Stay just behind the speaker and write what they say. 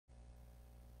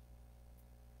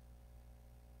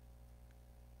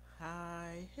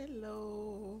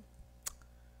Hello.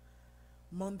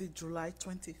 Monday, July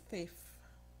 25th,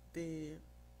 the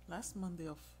last Monday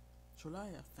of July,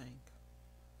 I think.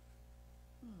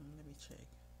 Let me check.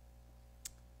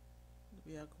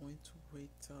 We are going to wait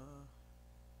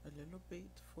a little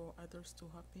bit for others to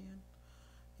hop in.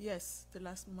 Yes, the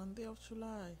last Monday of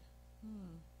July.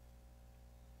 Hmm.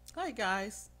 Hi,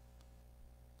 guys.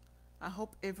 I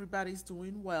hope everybody's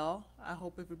doing well. I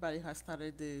hope everybody has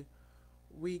started the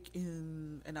week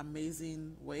in an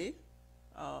amazing way.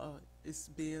 It's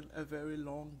been a very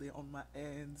long day on my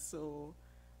end, so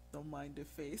don't mind the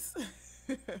face.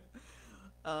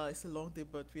 It's a long day,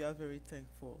 but we are very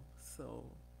thankful, so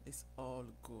it's all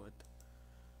good.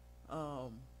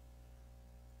 Um,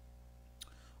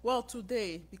 well,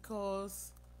 today,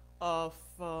 because of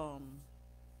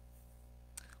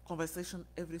conversation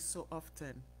every so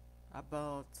often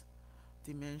about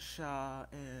dementia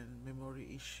and memory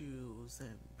issues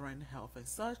and brain health and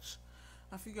such,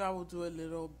 I figure I will do a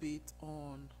little bit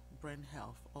on brain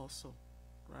health also,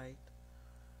 right?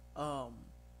 Um,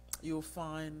 you'll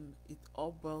find it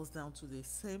all boils down to the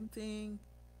same thing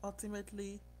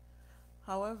ultimately.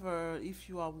 However, if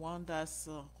you are one that's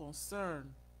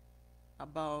concerned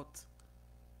about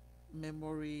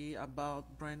memory,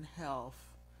 about brain health,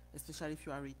 especially if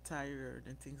you are retired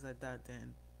and things like that,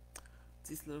 then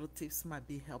these little tips might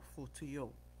be helpful to you.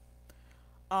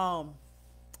 Um,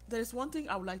 there's one thing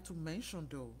I would like to mention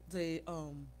though.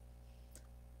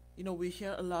 We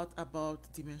hear a lot about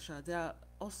dementia. There are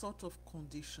all sorts of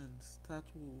conditions that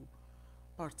will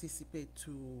participate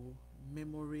to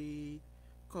memory,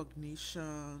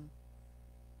 cognition,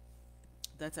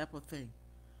 that type of thing.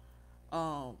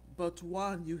 But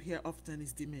one you hear often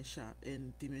is dementia,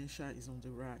 and dementia is on the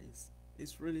rise.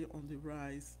 It's really on the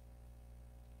rise,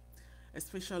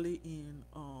 especially in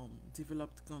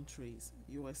developed countries,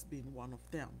 US being one of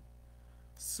them.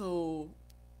 So,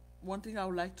 one thing I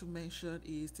would like to mention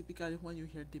is typically when you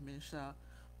hear dementia,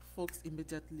 folks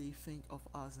immediately think of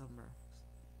Alzheimer's.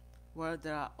 Well,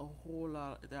 there are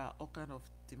all kind of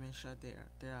dementia there.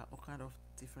 There are all kind of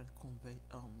different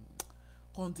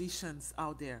conditions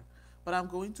out there. But I'm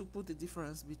going to put the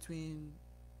difference between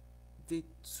the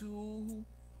two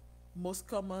most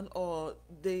common, or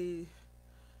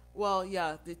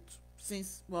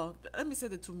since, well, let me say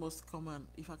the two most common,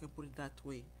 if I can put it that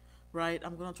way, right?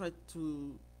 I'm gonna try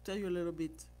to tell you a little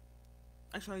bit,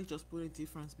 actually, just put a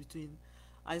difference between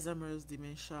Alzheimer's,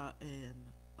 dementia, and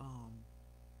um,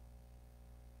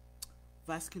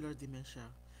 vascular dementia.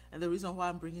 And the reason why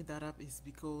I'm bringing that up is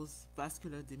because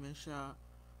vascular dementia,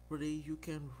 really, you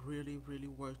can really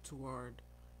work toward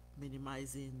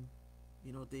minimizing,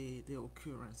 the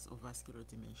occurrence of vascular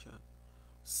dementia.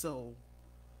 So,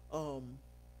 um,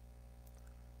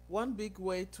 one big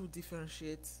way to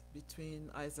differentiate between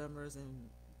Alzheimer's and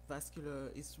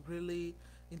vascular is really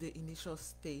in the initial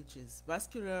stages.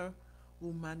 Vascular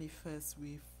will manifest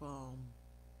with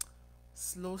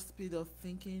slow speed of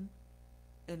thinking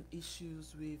and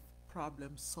issues with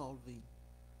problem solving.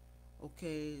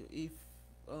 Okay, if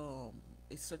um,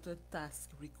 a certain task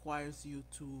requires you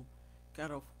to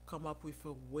kind of come up with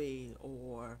a way,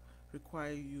 or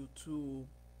require you to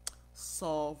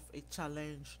solve a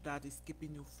challenge that is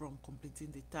keeping you from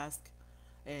completing the task,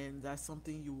 and that's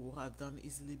something you will have done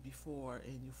easily before,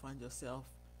 and you find yourself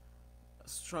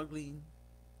struggling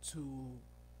to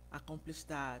accomplish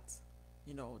that,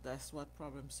 that's what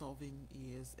problem solving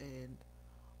is. And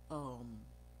um,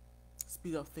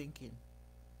 speed of thinking,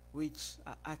 which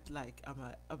I act like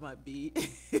I might be,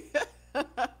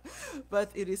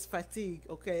 but it is fatigue,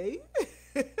 okay?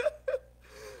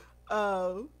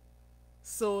 um,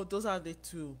 so those are the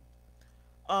two.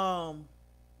 Um,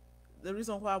 the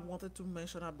reason why I wanted to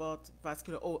mention about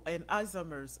vascular, oh, and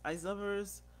Alzheimer's,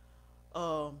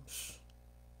 um,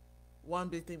 one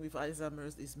big thing with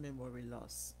Alzheimer's is memory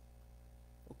loss.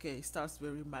 Okay, it starts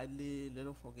very mildly,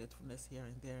 little forgetfulness here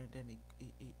and there, and then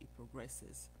it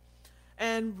progresses.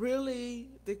 And really,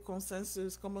 the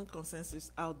common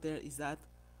consensus out there is that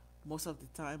most of the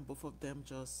time, both of them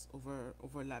just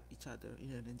overlap each other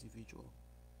in an individual.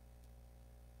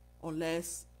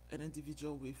 Unless an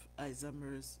individual with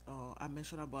Alzheimer's, I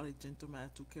mentioned about a gentleman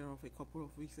I took care of a couple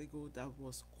of weeks ago that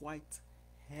was quite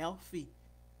healthy,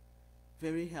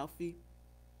 very healthy.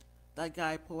 That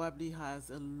guy probably has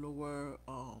a lower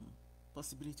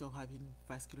possibility of having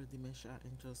vascular dementia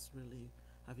and just really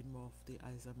having more of the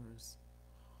Alzheimer's.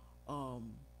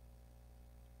 Um,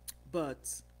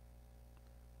 but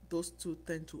those two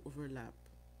tend to overlap.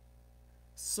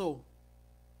 So,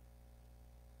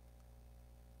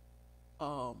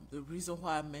 The reason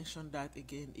why I mentioned that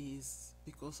again is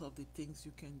because of the things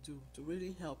you can do to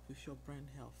really help with your brain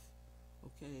health.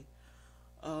 Okay.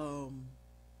 Um,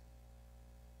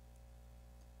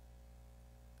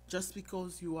 just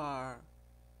because you are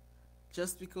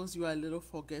just because you are a little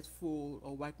forgetful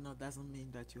or whatnot doesn't mean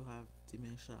that you have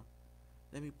dementia.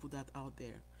 Let me put that out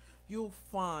there. You'll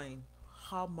find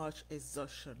how much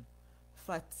exhaustion,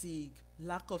 fatigue,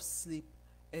 lack of sleep,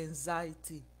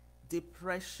 anxiety,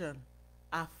 depression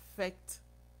affect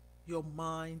your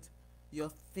mind, your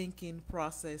thinking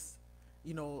process,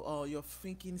 your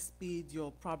thinking speed,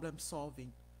 your problem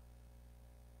solving.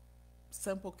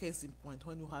 Simple case in point,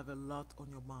 when you have a lot on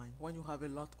your mind. When you have a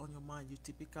lot on your mind, you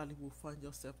typically will find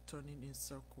yourself turning in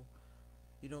circle.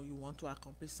 You want to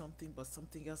accomplish something, but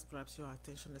something else grabs your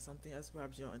attention and something else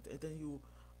grabs your, and then you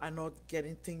are not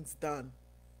getting things done.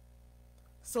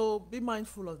 So be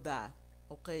mindful of that.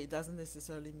 Okay, it doesn't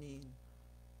necessarily mean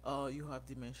you have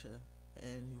dementia,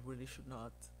 and you really should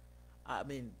not. I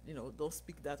mean, don't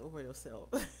speak that over yourself.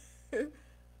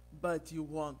 But you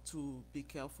want to be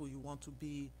careful, you want to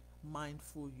be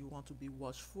mindful, you want to be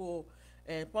watchful,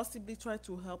 and possibly try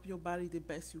to help your body the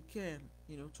best you can,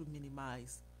 to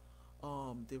minimize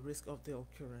the risk of the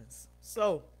occurrence.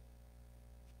 So,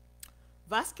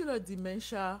 vascular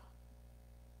dementia,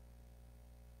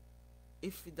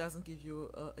 if it doesn't give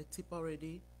you a tip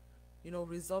already,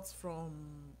 results from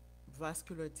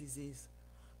vascular disease.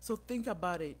 So think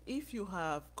about it. If you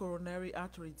have coronary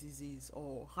artery disease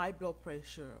or high blood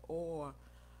pressure or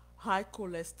high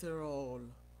cholesterol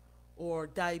or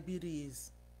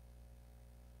diabetes,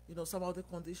 some of the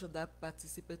conditions that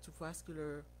participate to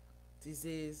vascular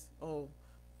disease, or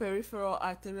peripheral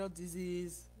arterial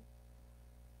disease,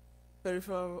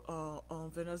 peripheral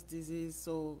venous disease,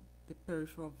 so the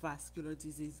peripheral vascular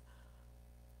disease.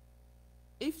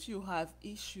 If you have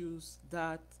issues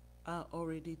that are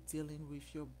already dealing with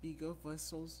your bigger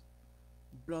vessels,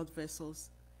 blood vessels,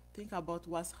 think about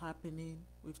what's happening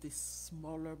with the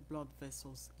smaller blood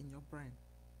vessels in your brain.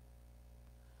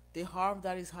 The harm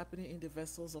that is happening in the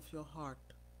vessels of your heart,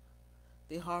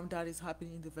 the harm that is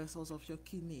happening in the vessels of your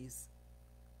kidneys,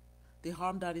 the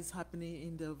harm that is happening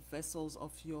in the vessels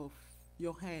of your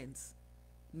hands,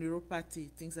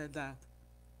 neuropathy, things like that.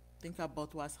 Think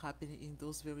about what's happening in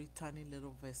those very tiny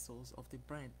little vessels of the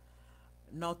brain.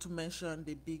 Not to mention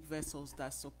the big vessels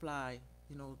that supply,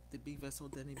 the big vessel,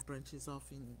 then it branches off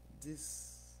in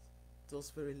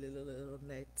those very little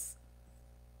nets.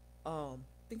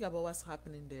 Think about what's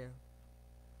happening there.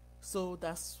 So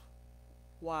that's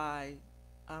why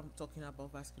I'm talking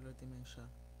about vascular dementia.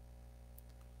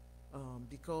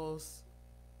 Because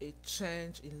a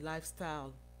change in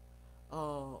lifestyle,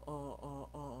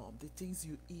 the things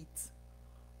you eat,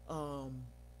 um,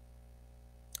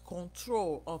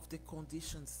 control of the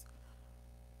conditions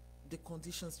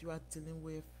you are dealing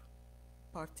with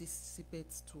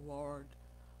participates toward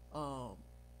um,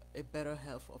 a better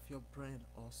health of your brain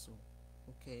also.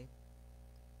 Okay.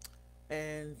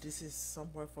 And this is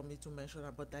somewhere for me to mention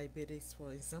about diabetes,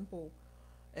 for example,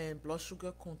 and blood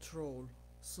sugar control.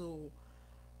 So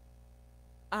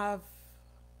I've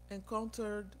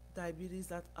encountered diabetes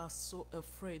that are so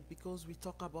afraid, because we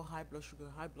talk about high blood sugar,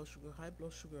 high blood sugar, high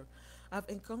blood sugar. I've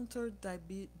encountered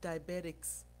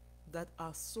diabetics that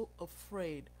are so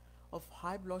afraid of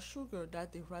high blood sugar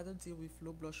that they rather deal with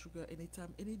low blood sugar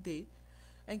anytime, any day,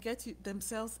 and get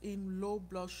themselves in low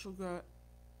blood sugar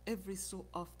every so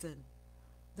often.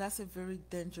 That's a very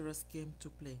dangerous game to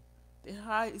play. The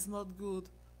high is not good,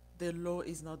 the low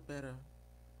is not better.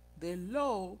 The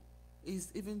low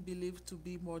is even believed to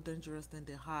be more dangerous than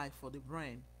the high for the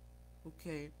brain.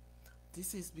 Okay,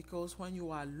 this is because when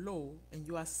you are low and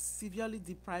you are severely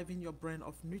depriving your brain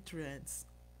of nutrients,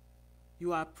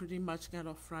 you are pretty much kind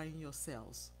of frying your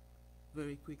cells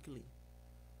very quickly.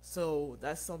 So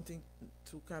that's something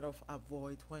to kind of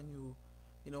avoid when you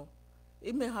know,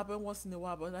 it may happen once in a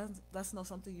while, but that's not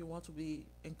something you want to be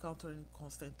encountering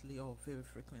constantly or very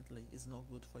frequently. It's not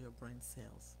good for your brain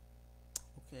cells.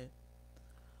 Okay.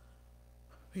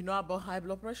 We know about high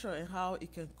blood pressure and how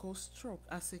it can cause stroke.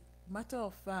 As a matter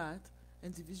of fact,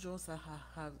 individuals that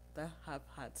have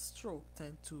had stroke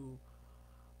tend to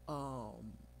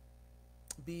um,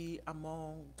 be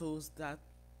among those that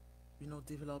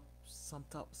develop some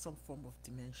form of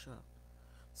dementia.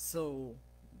 So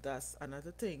that's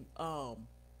another thing. Blood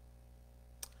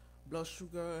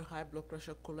sugar, high blood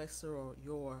pressure, cholesterol,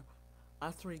 your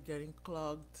artery getting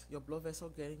clogged, your blood vessel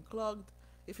getting clogged.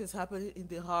 If it's happening in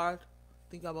the heart,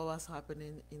 think about what's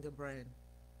happening in the brain.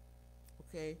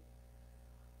 Okay,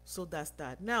 so that's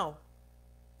that. Now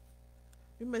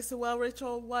you may say, well,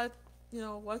 Rachel, what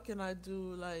what can I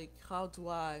do? Like, how do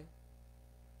I've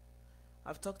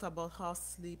talked about how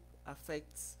sleep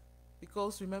affects,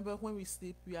 because remember, when we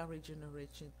sleep, we are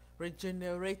regenerating.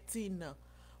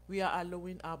 We are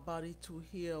allowing our body to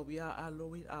heal. We are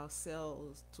allowing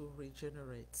ourselves to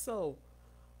regenerate. So,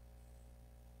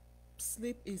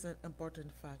 sleep is an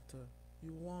important factor.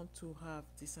 You want to have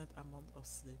decent amount of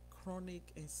sleep. Chronic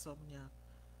insomnia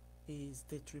is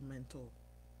detrimental.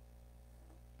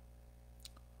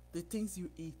 The things you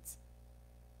eat,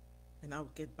 and I'll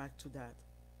get back to that,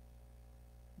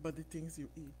 but the things you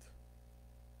eat.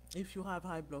 If you have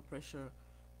high blood pressure,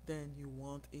 then you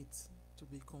want it to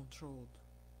be controlled.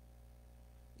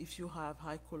 If you have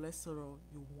high cholesterol,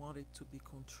 you want it to be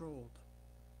controlled.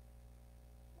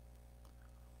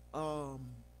 Um,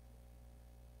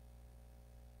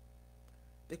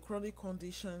 the chronic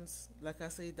conditions, like I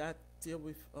say, that deal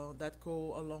with that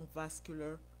go along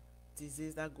vascular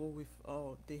disease, that go with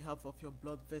the health of your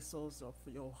blood vessels, of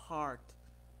your heart.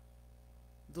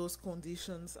 Those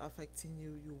conditions affecting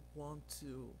you, you want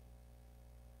to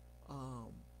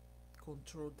um,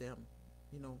 control them.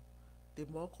 You know, the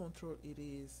more control it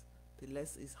is, the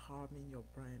less is harming your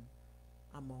brain,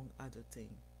 among other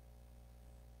things.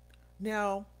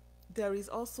 Now, there is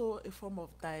also a form of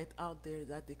diet out there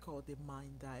that they call the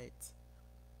mind diet.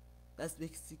 That's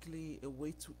basically a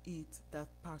way to eat that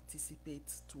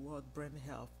participates toward brain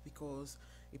health, because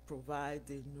it provides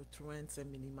the nutrients and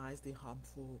minimize the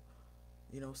harmful,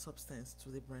 substance to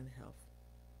the brain health.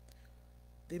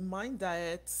 The mind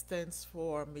diet stands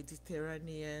for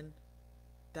Mediterranean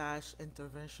dash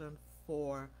intervention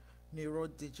for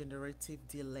neurodegenerative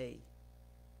delay.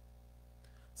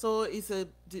 So it's a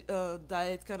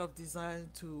diet kind of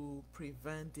designed to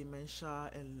prevent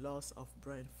dementia and loss of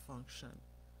brain function.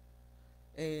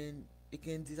 And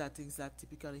again, these are things that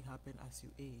typically happen as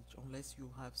you age, unless you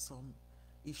have some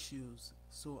issues.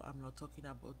 So I'm not talking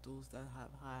about those that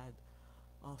have had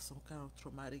some kind of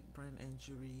traumatic brain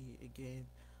injury, again,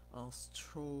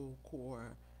 stroke,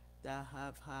 or that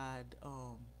have had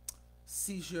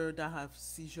seizure,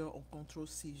 uncontrolled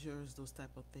seizures, those type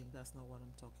of things. That's not what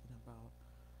I'm talking about.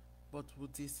 But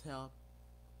would this help?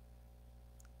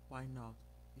 Why not?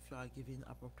 If you are giving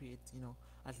appropriate,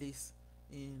 at least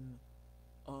in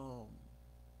um,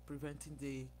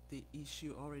 preventing the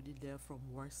issue already there from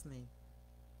worsening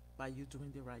by you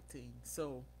doing the right thing.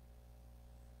 So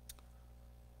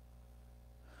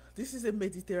this is a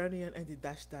Mediterranean and the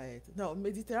Dash diet. Now,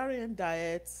 Mediterranean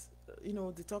diets,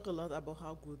 they talk a lot about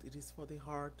how good it is for the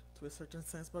heart to a certain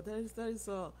sense, but there is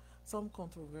some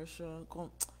controversial,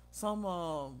 some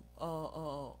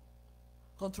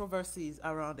controversies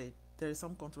around it. There is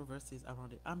some controversies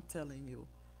around it. I'm telling you,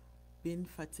 being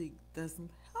fatigued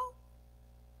doesn't help.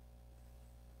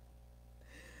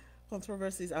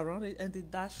 Controversies around it, and the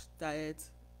Dash diet,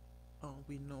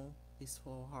 we know, is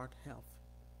for heart health.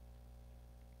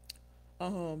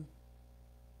 Um,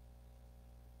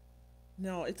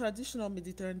 Now, a traditional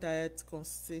Mediterranean diet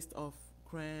consists of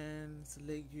grains,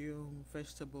 legume,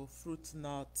 vegetable, fruit,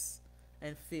 nuts,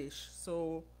 and fish.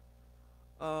 So,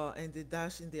 and the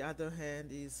dash, in the other hand,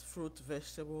 is fruit,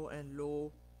 vegetable, and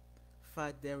low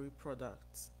fat dairy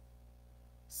products.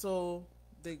 So,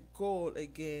 the goal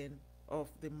again of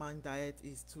the man diet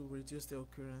is to reduce the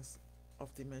occurrence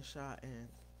of dementia and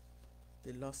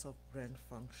the loss of brain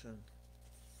function.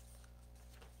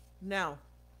 Now,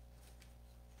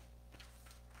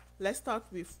 let's start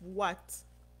with what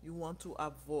you want to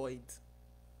avoid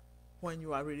when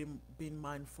you are really being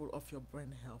mindful of your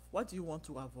brain health. What do you want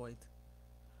to avoid?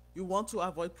 You want to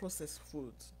avoid processed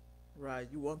food, right?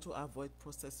 You want to avoid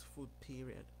processed food,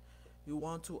 period. You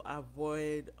want to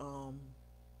avoid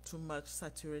too much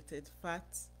saturated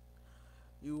fats.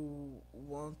 You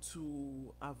want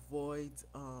to avoid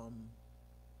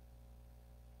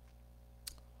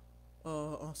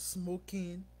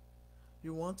smoking.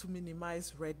 You want to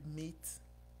minimize red meat.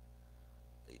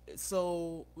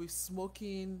 So with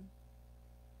smoking,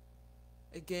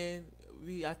 again,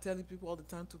 we are telling people all the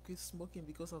time to quit smoking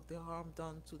because of the harm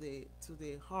done to the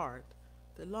heart,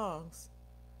 the lungs,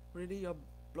 really your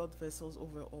blood vessels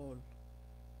overall.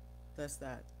 That's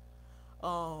that.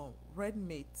 Red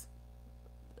meat.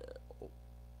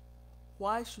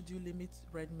 Why should you limit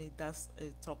red meat? That's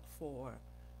a talk for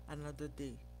another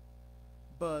day.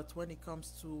 But when it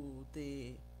comes to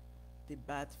the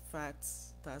bad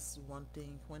fats, that's one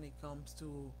thing. When it comes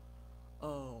to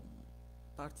um,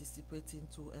 participating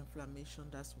to inflammation,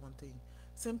 that's one thing.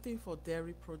 Same thing for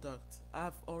dairy products.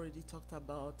 I've already talked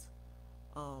about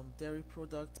dairy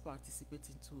products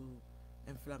participating to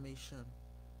inflammation,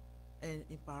 and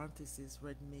in parentheses,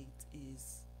 red meat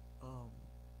is um,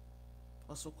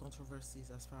 Also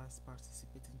controversies as far as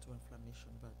participating to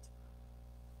inflammation, but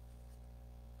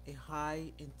a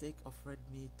high intake of red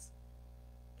meat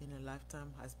in a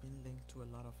lifetime has been linked to a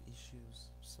lot of issues.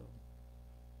 So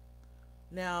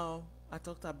now I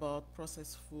talked about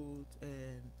processed food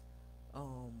and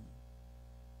um,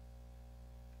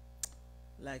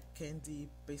 like candy,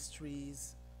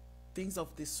 pastries, things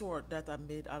of the sort that are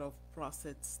made out of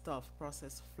processed stuff,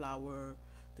 processed flour,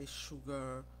 the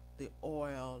sugar, the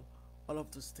oil, all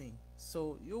of those things.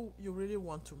 So you really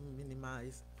want to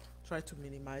minimize, try to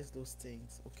minimize those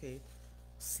things. Okay,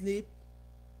 sleep,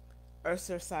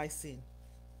 exercising,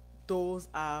 those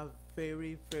are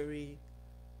very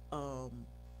um,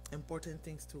 important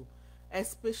things too,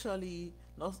 especially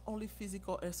not only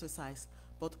physical exercise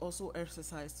but also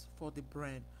exercise for the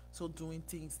brain. So doing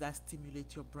things that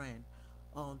stimulate your brain,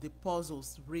 the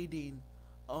puzzles, reading,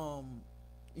 um,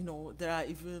 there are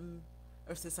even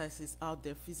exercises out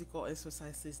there, physical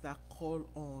exercises that call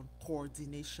on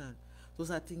coordination. Those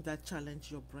are things that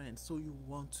challenge your brain. So you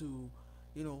want to,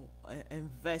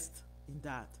 invest in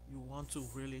that. You want to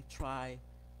really try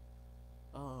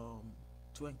um,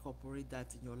 to incorporate that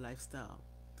in your lifestyle.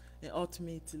 And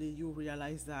ultimately, you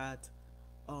realize that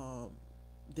um,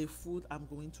 the food I'm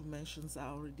going to mention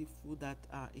are already food that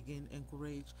are again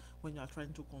encouraged when you are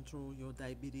trying to control your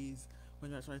diabetes,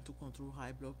 when you are trying to control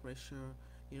high blood pressure,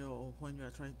 when you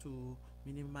are trying to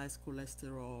minimize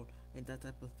cholesterol and that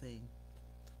type of thing.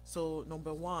 So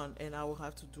number one, and I will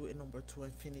have to do a number two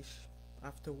and finish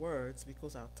afterwards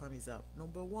because our time is up.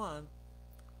 Number one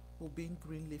will be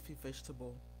green leafy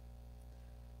vegetable.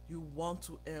 You want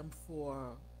to aim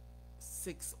for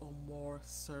 6 or more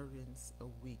servings a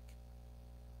week.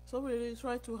 So really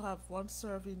try to have one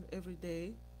serving every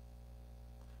day.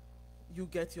 You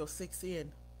get your 6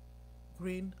 in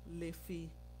green leafy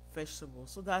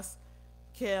vegetables. So that's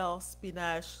kale,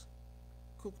 spinach,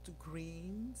 cooked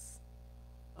greens,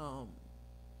 um,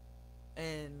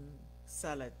 and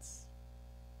salads.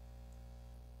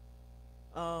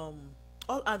 Um,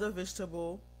 all other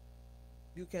vegetable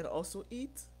you can also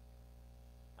eat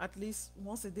at least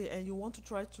once a day, and you want to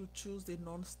try to choose the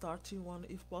non-starchy one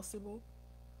if possible,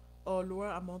 or lower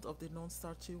amount of the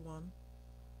non-starchy one,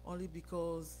 only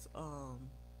because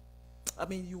I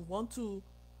mean you want to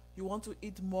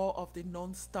eat more of the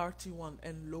non-starchy one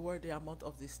and lower the amount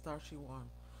of the starchy one,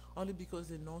 only because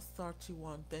the non-starchy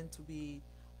one tend to be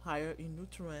higher in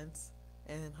nutrients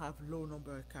and have low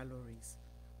number of calories.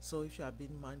 So if you are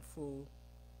being mindful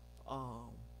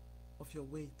um, of your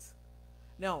weight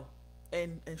now,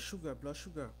 and sugar, blood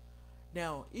sugar.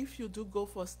 Now if you do go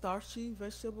for starchy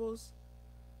vegetables,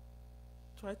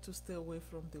 try to stay away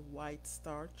from the white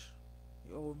starch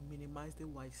or minimize the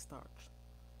white starch.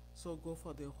 So go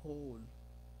for the whole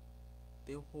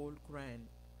grain,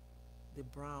 the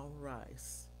brown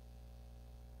rice,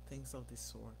 things of the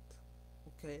sort.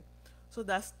 Okay, so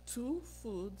that's two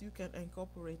food you can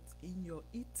incorporate in your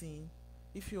eating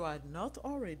if you are not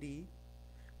already,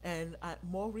 and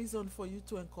more reason for you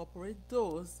to incorporate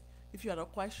those if you are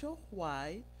not quite sure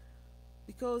why,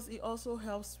 because it also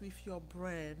helps with your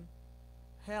brain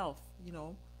health,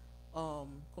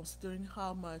 considering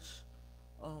how much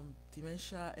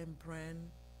dementia and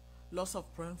loss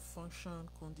of brain function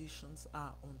conditions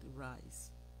are on the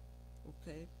rise.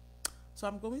 Okay, so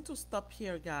I'm going to stop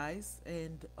here, guys,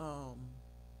 and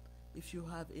if you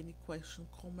have any question,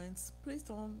 comments, please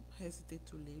don't hesitate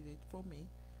to leave it for me.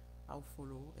 I'll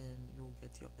follow and you'll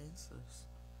get your answers.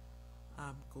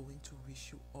 I'm going to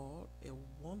wish you all a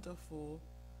wonderful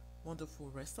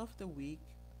rest of the week.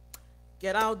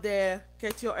 Get out there,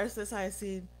 get your exercise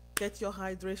in, get your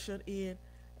hydration in,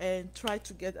 and try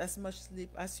to get as much sleep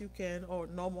as you can, or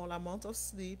normal amount of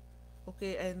sleep.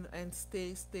 Okay, and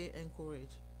stay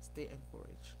encouraged. Stay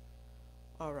encouraged.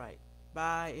 All right.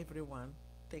 Bye everyone.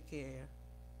 Take care.